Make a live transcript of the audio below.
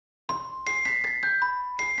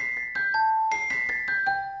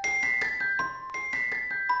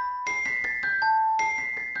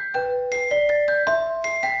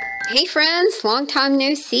Hey friends, long time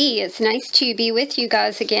no see. It's nice to be with you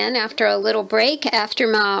guys again after a little break after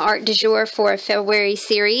my art du jour for a February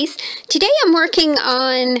series. Today I'm working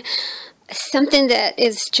on something that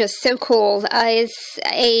is just so cool. It's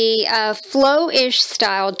a Flowish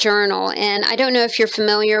style journal, and I don't know if you're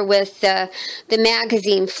familiar with the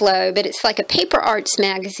magazine Flow, but it's like a paper arts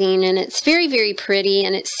magazine, and it's very, very pretty,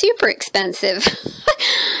 and it's super expensive.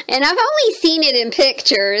 And I've only seen it in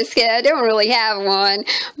pictures. I don't really have one.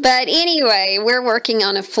 But anyway, we're working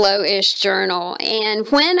on a Flowish journal, and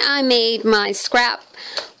when I made my scrap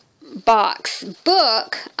box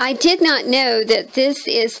book, I did not know that this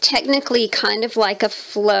is technically kind of like a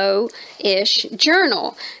flow-ish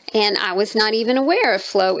journal, and I was not even aware of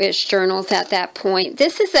flow-ish journals at that point.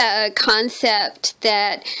 This is a concept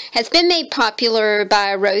that has been made popular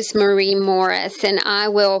by Rosemary, and I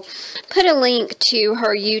will put a link to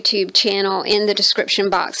her YouTube channel in the description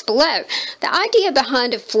box below. The idea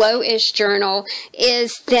behind a flow-ish journal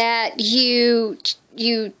is that you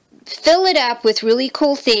fill it up with really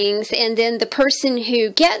cool things, and then the person who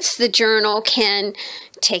gets the journal can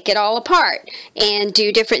take it all apart and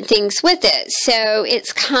do different things with it. So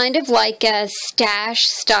it's kind of like a stash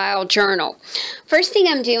style journal. First thing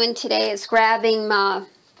I'm doing today is grabbing one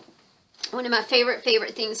of my favorite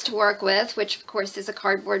things to work with, which of course is a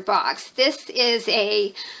cardboard box. This is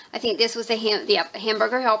I think this was a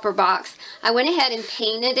Hamburger Helper box. I went ahead and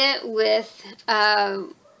painted it with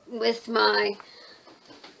my,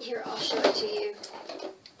 here, I'll show it to you.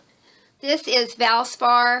 This is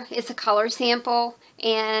Valspar. It's a color sample,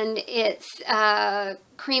 and it's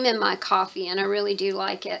cream in my coffee, and I really do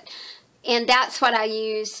like it. And that's what I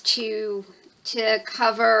use to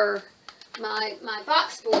cover my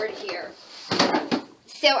box board here.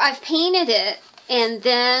 So I've painted it, and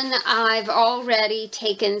then I've already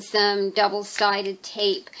taken some double-sided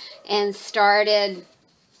tape and started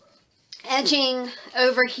edging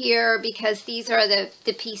over here, because these are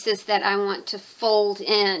the pieces that I want to fold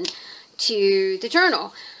in to the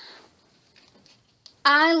journal.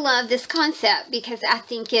 I love this concept because I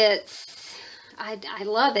think I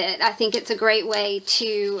love it. I think it's a great way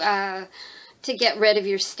to get rid of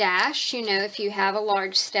your stash, you know, if you have a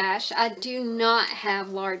large stash. I do not have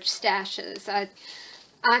large stashes.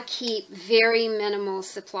 I keep very minimal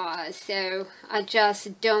supplies, so I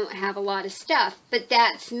just don't have a lot of stuff. But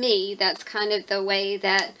that's me. That's kind of the way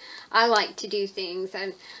that I like to do things.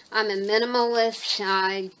 I'm a minimalist.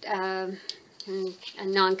 I'm a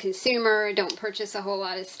non-consumer. Don't purchase a whole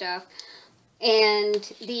lot of stuff. And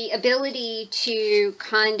the ability to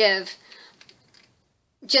kind of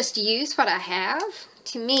just use what I have,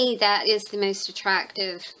 to me, that is the most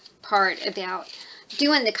attractive part about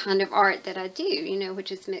doing the kind of art that I do, you know,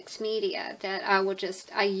 which is mixed media, that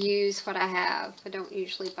I use what I have. I don't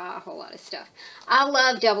usually buy a whole lot of stuff. I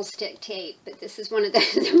love double stick tape, but this is one of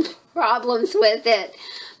the problems with it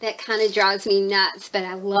that kind of drives me nuts, but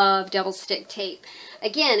I love double stick tape.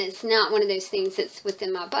 Again, it's not one of those things that's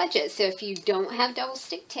within my budget, so if you don't have double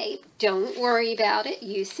stick tape, don't worry about it.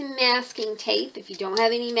 Use some masking tape. If you don't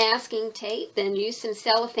have any masking tape, then use some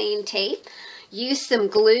cellophane tape. Use some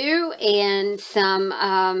glue and some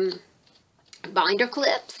binder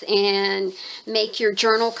clips and make your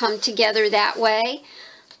journal come together that way.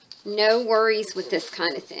 No worries with this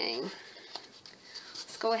kind of thing.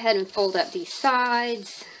 Let's go ahead and fold up these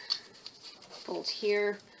sides. Fold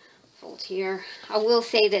here, fold here. I will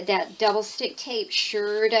say that double stick tape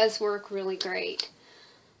sure does work really great.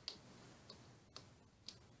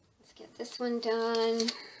 Let's get this one done.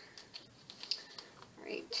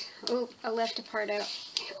 Oh, I left a part out.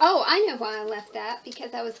 Oh, I know why I left that,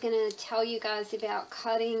 because I was going to tell you guys about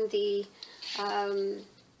cutting the,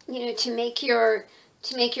 you know, to make your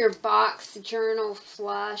box journal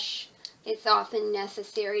flush. It's often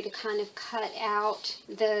necessary to kind of cut out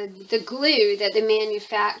the glue that the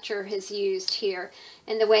manufacturer has used here.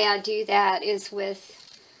 And the way I do that is with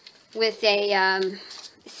a,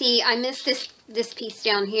 see, I missed this piece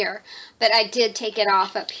down here, but I did take it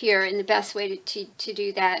off up here, and the best way to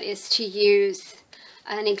do that is to use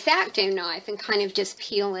an X-Acto knife and kind of just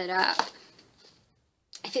peel it up.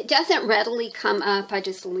 If it doesn't readily come up, I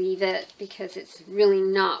just leave it, because it's really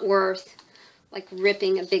not worth like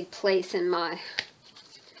ripping a big place in my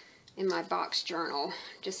box journal,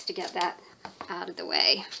 just to get that out of the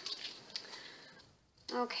way.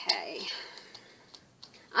 Okay,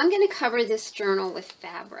 I'm going to cover this journal with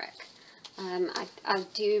fabric. I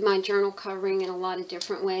do my journal covering in a lot of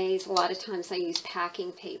different ways. A lot of times I use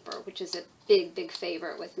packing paper, which is a big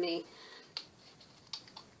favorite with me.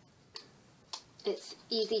 It's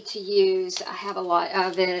easy to use. I have a lot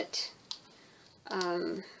of it.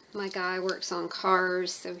 My guy works on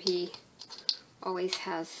cars, so he always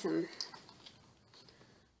has some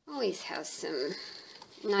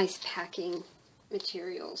nice packing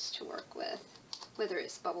materials to work with, whether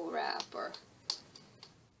it's bubble wrap or...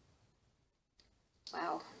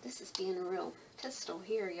 Wow, this is being a real pistol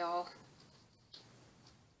here, y'all.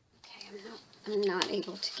 Okay, I'm not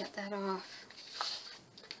able to get that off.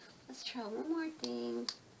 Let's try one more thing.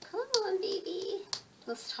 Come on, baby.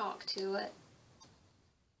 Let's talk to it.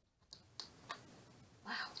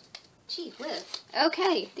 Wow. Gee whiz.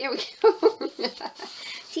 Okay, there we go.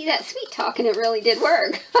 See, that sweet talking, it really did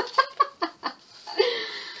work.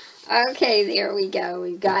 Okay, there we go.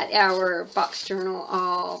 We've got our box journal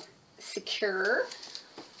all secure.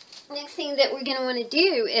 Next thing that we're going to want to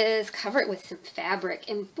do is cover it with some fabric.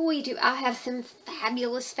 And boy, do I have some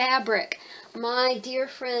fabulous fabric. My dear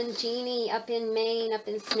friend Jeannie up in Maine, up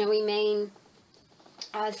in snowy Maine,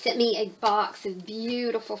 sent me a box of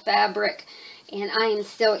beautiful fabric. And I am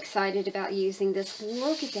so excited about using this.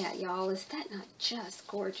 Look at that, y'all. Is that not just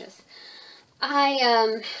gorgeous?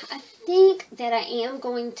 I think that I am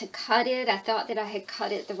going to cut it. I thought that I had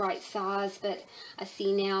cut it the right size, but I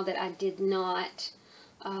see now that I did not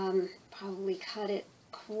probably cut it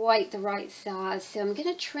quite the right size. So I'm going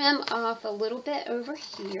to trim off a little bit over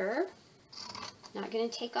here. Not going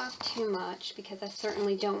to take off too much because I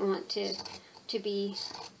certainly don't want to be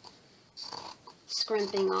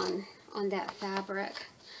scrimping on that fabric.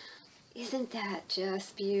 Isn't that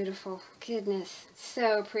just beautiful? Goodness,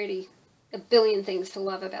 so pretty. A billion things to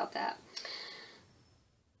love about that.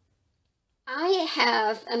 I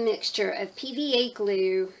have a mixture of PVA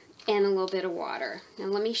glue and a little bit of water. Now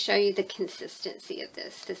let me show you the consistency of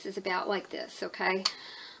this. This is about like this, okay?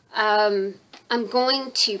 I'm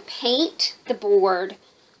going to paint the board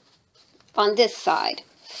on this side,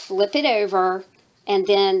 flip it over, and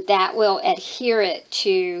then that will adhere it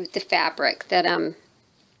to the fabric that I'm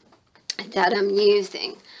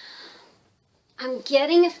using. I'm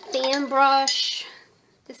getting a fan brush.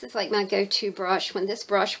 This is like my go-to brush. When this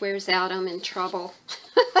brush wears out, I'm in trouble.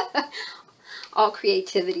 All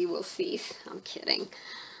creativity will cease. I'm kidding.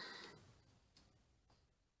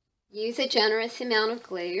 Use a generous amount of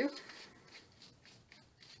glue.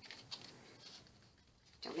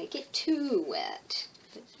 Don't make it too wet,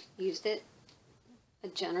 but use it a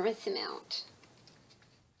generous amount.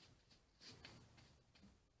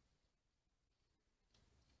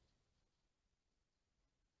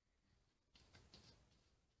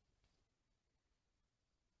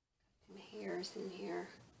 Hairs in here,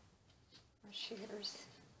 brush hairs.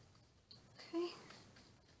 Okay,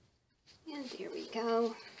 and there we go.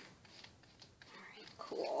 All right,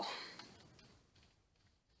 cool.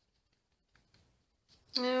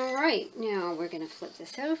 All right, now we're going to flip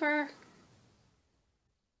this over and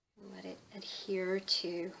let it adhere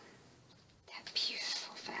to that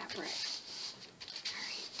beautiful fabric.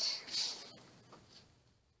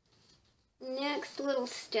 All right. Next little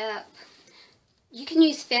step. You can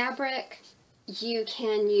use fabric, you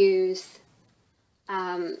can use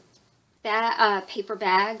paper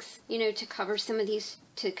bags, you know, to cover some of these,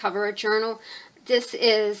 to cover a journal. This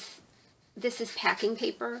is packing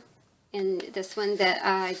paper, and this one that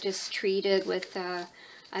I just treated with, I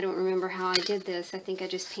don't remember how I did this. I think I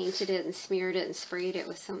just painted it and smeared it and sprayed it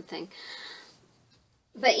with something.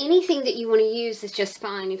 But anything that you want to use is just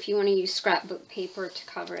fine. If you want to use scrapbook paper to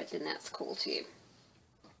cover it, then that's cool too.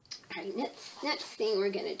 All right, next thing we're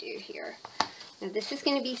going to do here. Now this is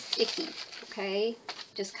going to be sticky, okay?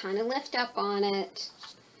 Just kind of lift up on it.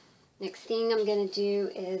 Next thing I'm going to do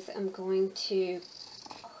is I'm going to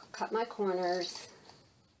cut my corners.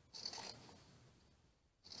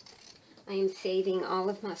 I am saving all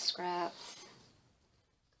of my scraps.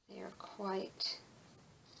 They are quite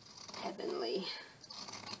heavenly.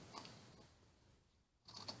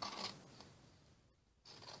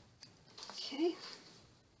 Okay.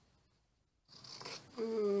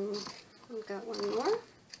 I've got one more.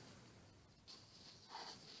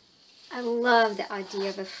 I love the idea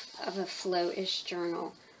of a Flowish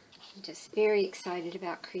journal. I'm just very excited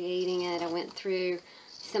about creating it. I went through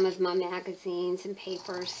some of my magazines and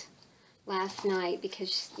papers last night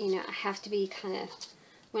because, you know, I have to be kind of,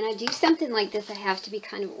 when I do something like this, I have to be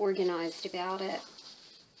kind of organized about it.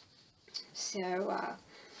 So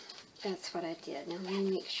that's what I did. Now let me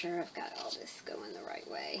make sure I've got all this going the right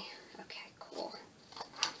way. Okay, cool.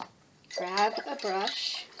 Grab a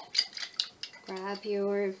brush, grab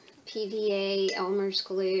your PVA, Elmer's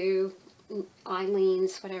glue,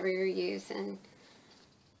 Eileen's, whatever you're using.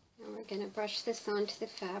 And we're going to brush this onto the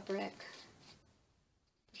fabric.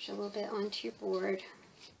 Brush a little bit onto your board.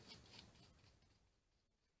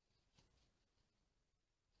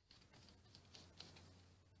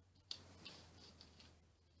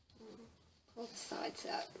 pull the sides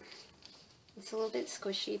up. It's a little bit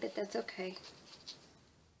squishy, but that's okay.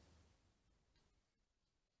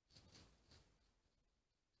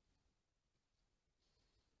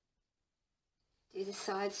 Do the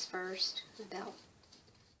sides first.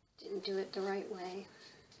 Didn't do it the right way.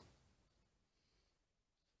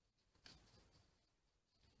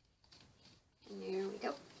 And there we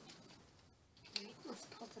go. Alright, let's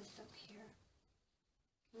pull this up here.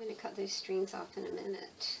 I'm going to cut those strings off in a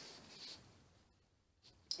minute.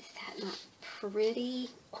 Is that not pretty?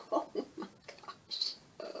 Oh my gosh.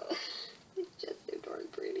 It's just so darn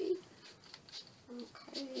pretty.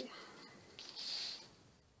 Okay.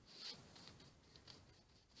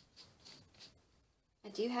 I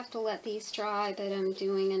do have to let these dry, but I'm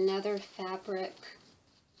doing another fabric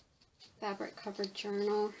covered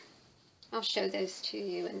journal. I'll show those to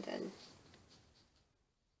you, and then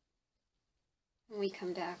when we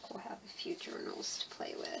come back, we'll have a few journals to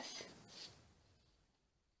play with.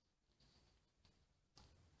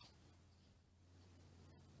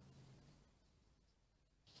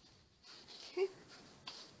 Okay.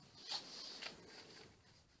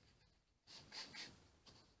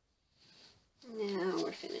 Now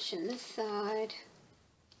we're finishing this side.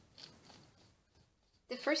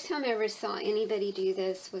 The first time I ever saw anybody do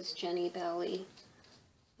this was Jennibellie,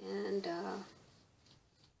 and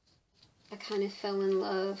I kind of fell in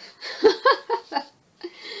love.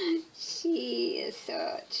 She is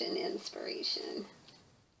such an inspiration.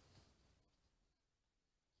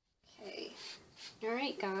 Okay,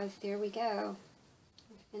 alright guys, there we go.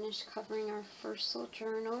 We finished covering our first little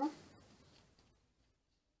journal.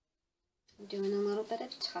 I'm doing a little bit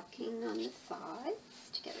of tucking on the sides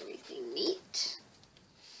to get everything neat.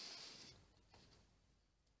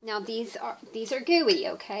 Now these are gooey,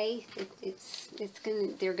 okay?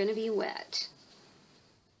 They're gonna be wet.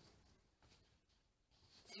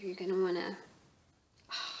 So you're gonna wanna.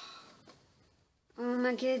 Oh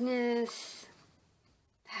my goodness,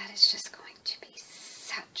 that is just going to be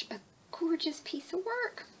such a gorgeous piece of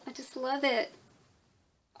work. I just love it.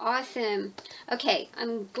 Awesome. Okay,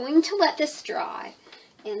 I'm going to let this dry,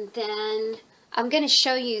 and then I'm going to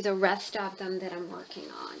show you the rest of them that I'm working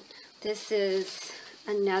on. This is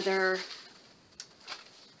another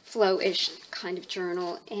Flowish kind of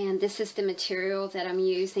journal, and this is the material that I'm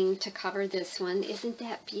using to cover this one. Isn't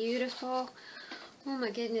that beautiful? Oh my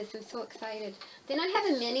goodness, I'm so excited. Then I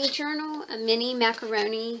have a mini journal, a mini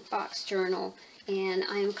macaroni box journal, and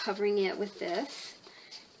I'm covering it with this.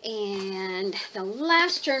 And the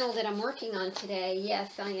last journal that I'm working on today,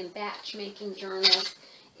 yes, I am batch making journals,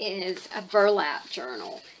 is a burlap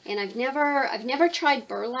journal. And I've never tried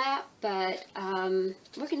burlap, but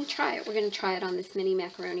we're going to try it. We're going to try it on this mini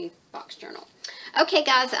macaroni box journal. Okay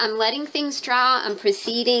guys, I'm letting things dry. I'm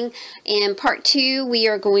proceeding. In part 2, we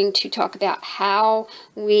are going to talk about how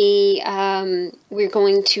we're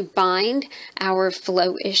going to bind our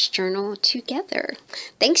Flowish journal together.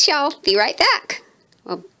 Thanks y'all. Be right back.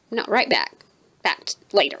 Well, not right back. Back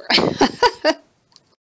later.